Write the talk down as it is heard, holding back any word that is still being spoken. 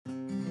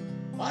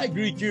I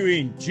greet you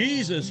in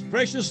Jesus'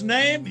 precious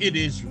name. It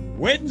is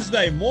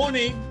Wednesday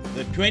morning,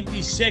 the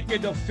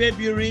 22nd of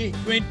February,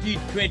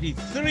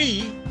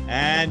 2023,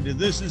 and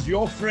this is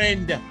your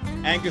friend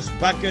Angus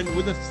Buchan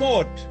with a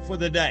thought for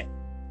the day.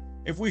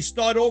 If we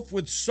start off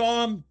with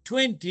Psalm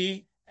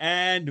 20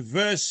 and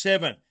verse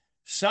 7,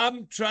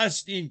 some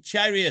trust in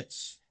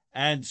chariots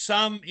and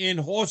some in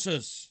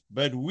horses,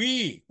 but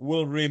we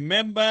will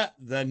remember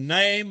the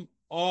name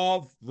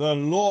of the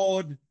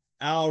Lord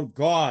our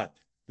God.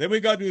 Then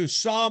we go to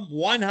Psalm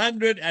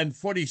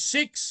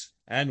 146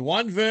 and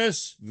one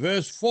verse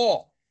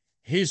 4.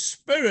 His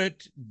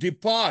spirit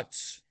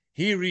departs.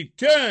 He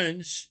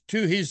returns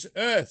to his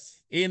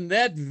earth. In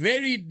that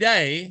very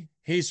day,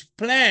 his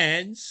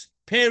plans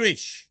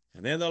perish.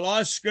 And then the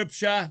last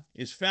scripture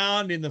is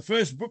found in the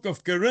first book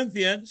of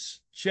Corinthians,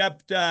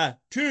 chapter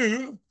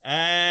 2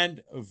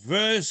 and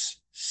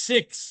verse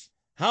 6.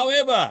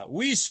 However,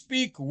 we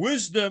speak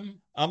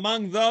wisdom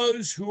among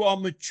those who are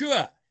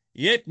mature,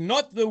 yet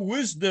not the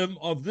wisdom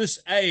of this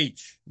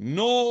age,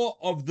 nor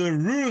of the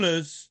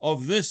rulers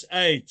of this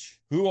age,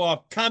 who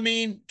are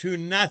coming to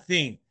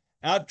nothing.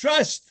 Our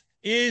trust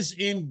is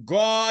in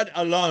God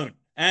alone,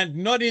 and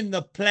not in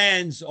the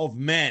plans of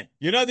man.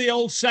 You know the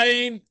old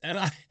saying, and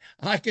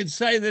I can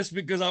say this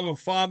because I'm a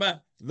farmer,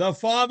 the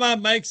farmer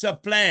makes a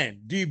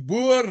plan. Die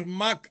boer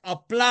maak 'n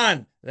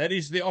plan. That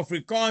is the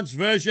Afrikaans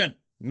version.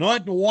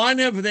 Not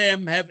one of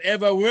them have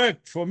ever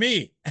worked for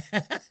me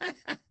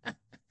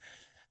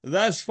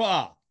thus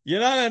far. You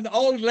know, an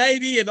old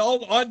lady, an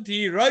old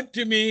auntie wrote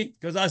to me,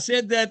 because I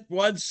said that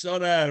once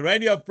on a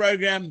radio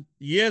program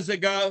years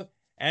ago,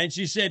 and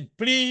she said,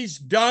 please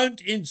don't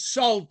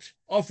insult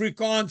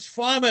Afrikaans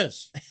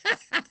farmers.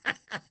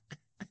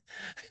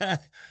 I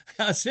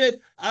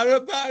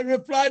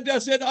replied, I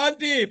said,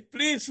 Auntie,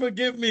 please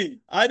forgive me.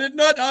 I did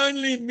not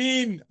only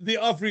mean the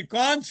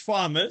Afrikaans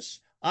farmers,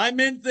 I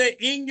meant the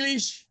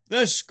English,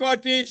 the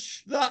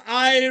Scottish, the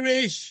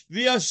Irish,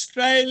 the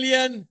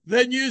Australian,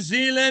 the New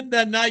Zealand,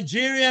 the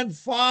Nigerian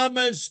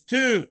farmers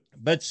too.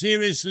 But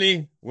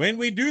seriously, when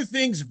we do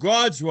things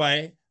God's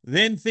way,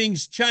 then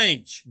things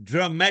change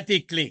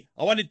dramatically.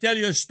 I want to tell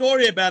you a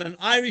story about an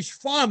Irish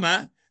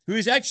farmer who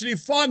is actually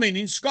farming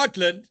in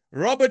Scotland.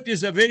 Robert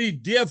is a very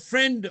dear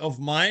friend of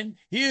mine.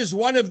 He is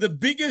one of the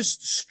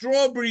biggest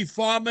strawberry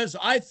farmers,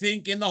 I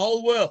think, in the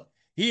whole world.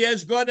 He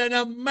has got an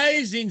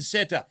amazing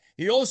setup.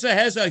 He also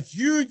has a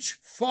huge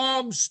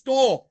farm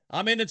store.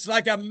 I mean, it's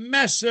like a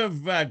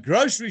massive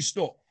grocery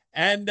store.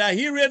 And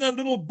he read a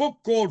little book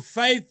called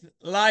Faith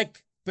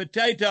Like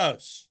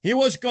Potatoes. He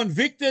was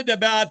convicted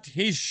about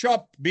his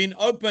shop being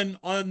open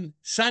on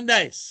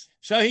Sundays.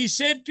 So he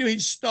said to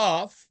his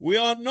staff, we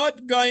are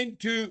not going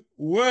to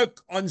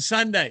work on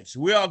Sundays.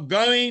 We are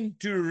going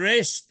to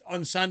rest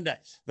on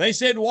Sundays. They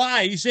said,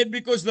 why? He said,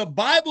 because the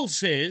Bible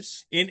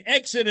says in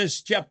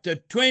Exodus chapter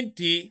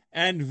 20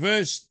 and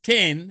verse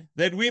 10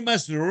 that we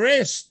must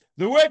rest.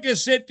 The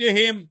workers said to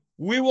him,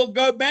 we will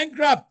go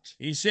bankrupt.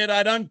 He said,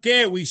 I don't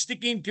care. We're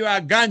sticking to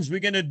our guns.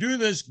 We're going to do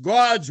this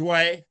God's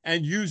way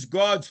and use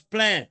God's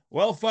plan.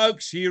 Well,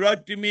 folks, he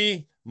wrote to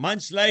me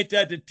months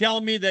later to tell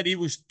me that he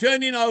was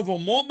turning over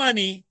more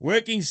money,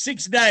 working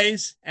 6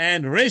 days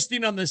and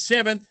resting on the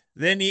 7th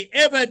than he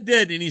ever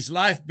did in his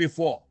life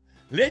before.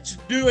 Let's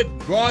do it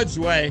God's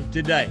way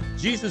today.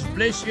 Jesus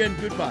bless you and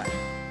goodbye.